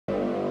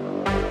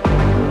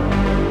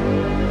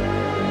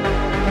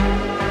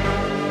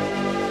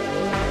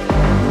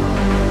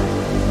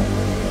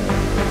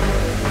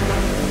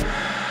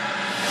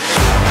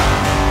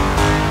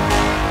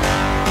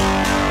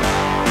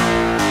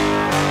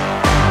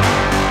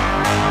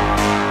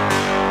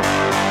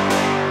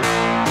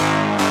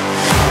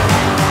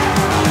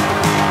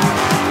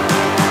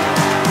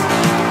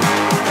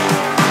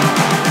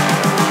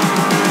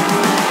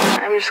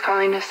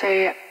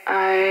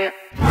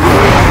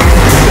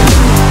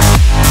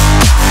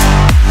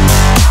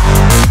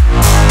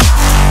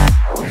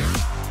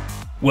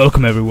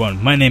Welcome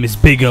everyone, my name is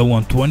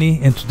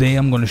BigL120 and today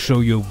I'm gonna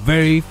show you a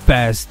very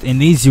fast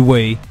and easy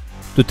way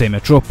to tame a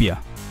Tropea.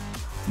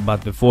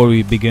 But before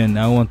we begin,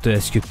 I want to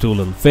ask you two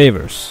little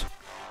favors.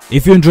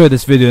 If you enjoyed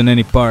this video in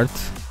any part,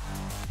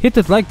 hit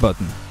that like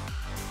button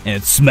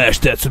and smash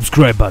that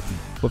subscribe button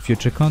for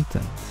future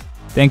content.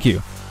 Thank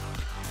you.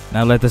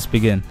 Now let us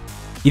begin.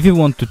 If you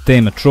want to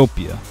tame a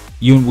Tropea,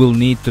 you will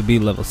need to be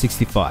level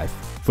 65.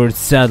 For its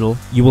saddle,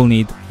 you will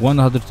need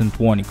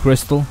 120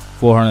 crystal,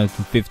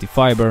 450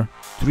 fiber,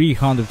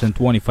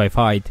 325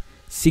 hide,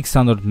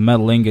 600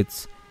 metal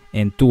ingots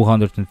and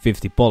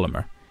 250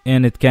 polymer.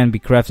 And it can be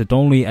crafted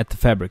only at the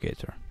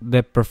fabricator.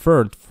 The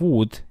preferred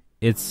food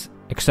is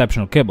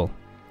exceptional kibble,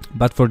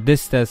 but for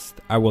this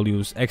test I will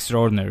use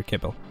extraordinary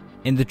kibble.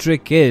 And the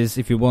trick is,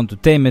 if you want to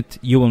tame it,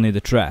 you will need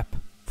a trap.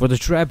 For the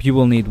trap you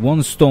will need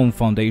 1 stone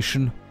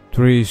foundation,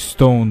 3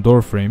 stone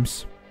door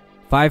frames,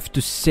 5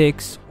 to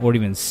 6 or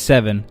even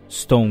 7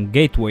 stone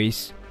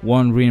gateways,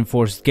 1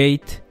 reinforced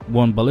gate,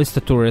 1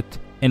 ballista turret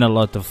and a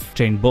lot of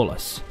chain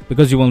bolas.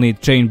 Because you will need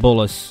chain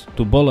bolas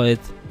to bola it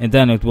and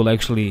then it will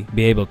actually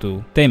be able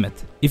to tame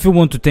it. If you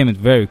want to tame it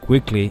very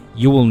quickly,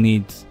 you will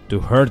need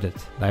to herd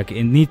it. Like,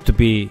 it needs to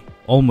be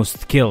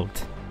almost killed.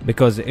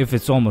 Because if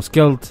it's almost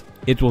killed,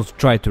 it will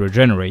try to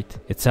regenerate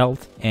its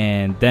health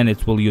and then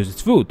it will use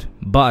its food.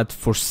 But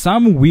for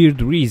some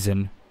weird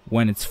reason,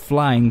 when it's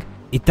flying,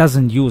 it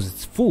doesn't use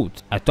its food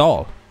at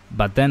all.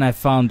 But then I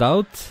found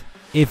out,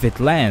 if it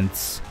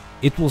lands,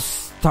 it will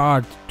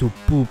start to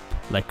poop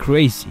like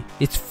crazy.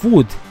 Its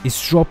food is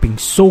dropping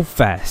so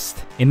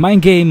fast. In my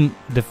game,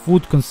 the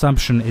food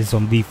consumption is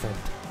on default.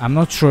 I'm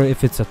not sure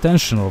if it's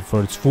intentional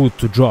for its food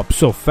to drop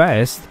so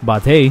fast,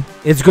 but hey,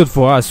 it's good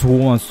for us who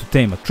wants to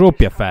tame a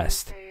Tropea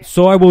fast.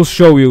 So I will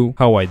show you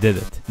how I did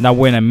it. Now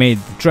when I made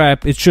the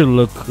trap, it should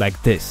look like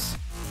this.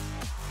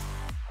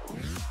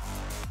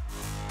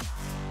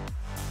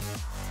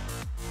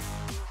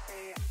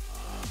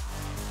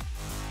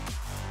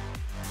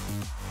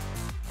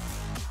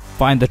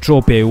 Find the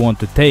Tropea you want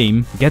to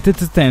tame, get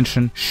its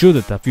attention, shoot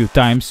it a few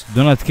times,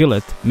 do not kill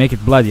it, make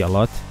it bloody a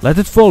lot, let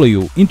it follow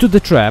you into the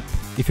trap.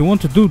 If you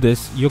want to do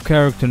this, your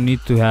character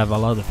needs to have a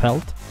lot of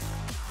health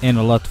and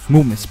a lot of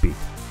movement speed,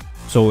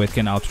 so it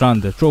can outrun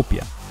the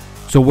Tropea.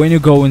 So when you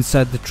go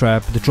inside the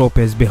trap, the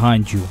Tropea is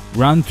behind you.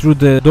 Run through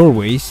the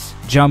doorways,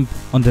 jump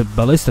on the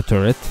ballista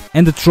turret,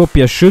 and the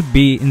Tropea should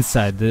be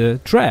inside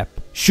the trap.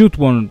 Shoot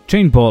 1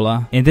 chain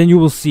bola and then you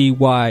will see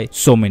why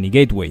so many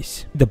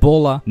gateways. The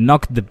bola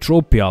knocked the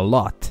Tropea a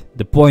lot.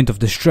 The point of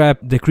this trap,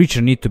 the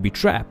creature needs to be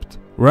trapped.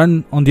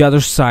 Run on the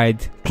other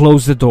side,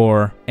 close the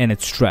door and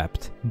it's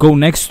trapped. Go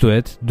next to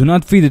it, do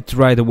not feed it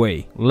right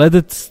away. Let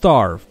it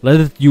starve, let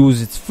it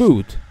use its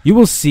food. You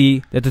will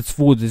see that its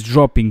food is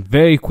dropping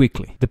very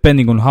quickly,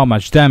 depending on how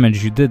much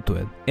damage you did to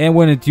it. And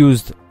when it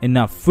used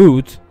enough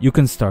food, you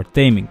can start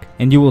taming.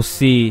 And you will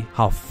see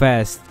how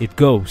fast it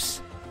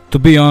goes. To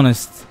be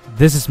honest,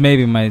 this is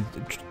maybe my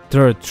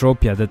third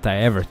Tropea that I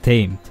ever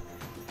tamed.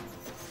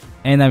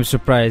 And I'm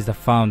surprised I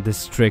found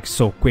this trick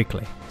so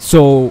quickly.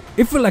 So,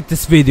 if you like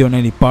this video on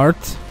any part,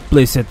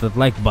 please hit that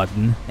like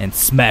button and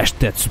smash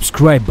that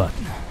subscribe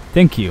button.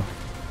 Thank you,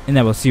 and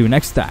I will see you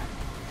next time.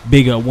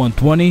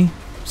 BigL120,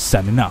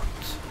 signing out.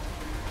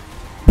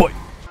 Boy!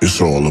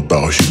 It's all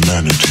about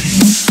humanity.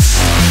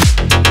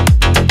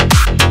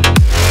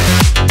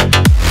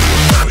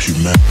 About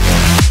humanity.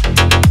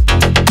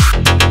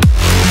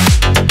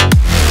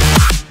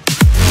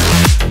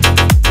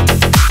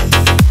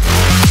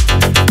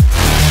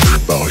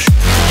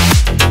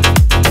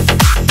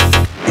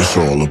 It's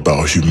all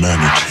about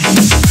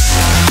humanity.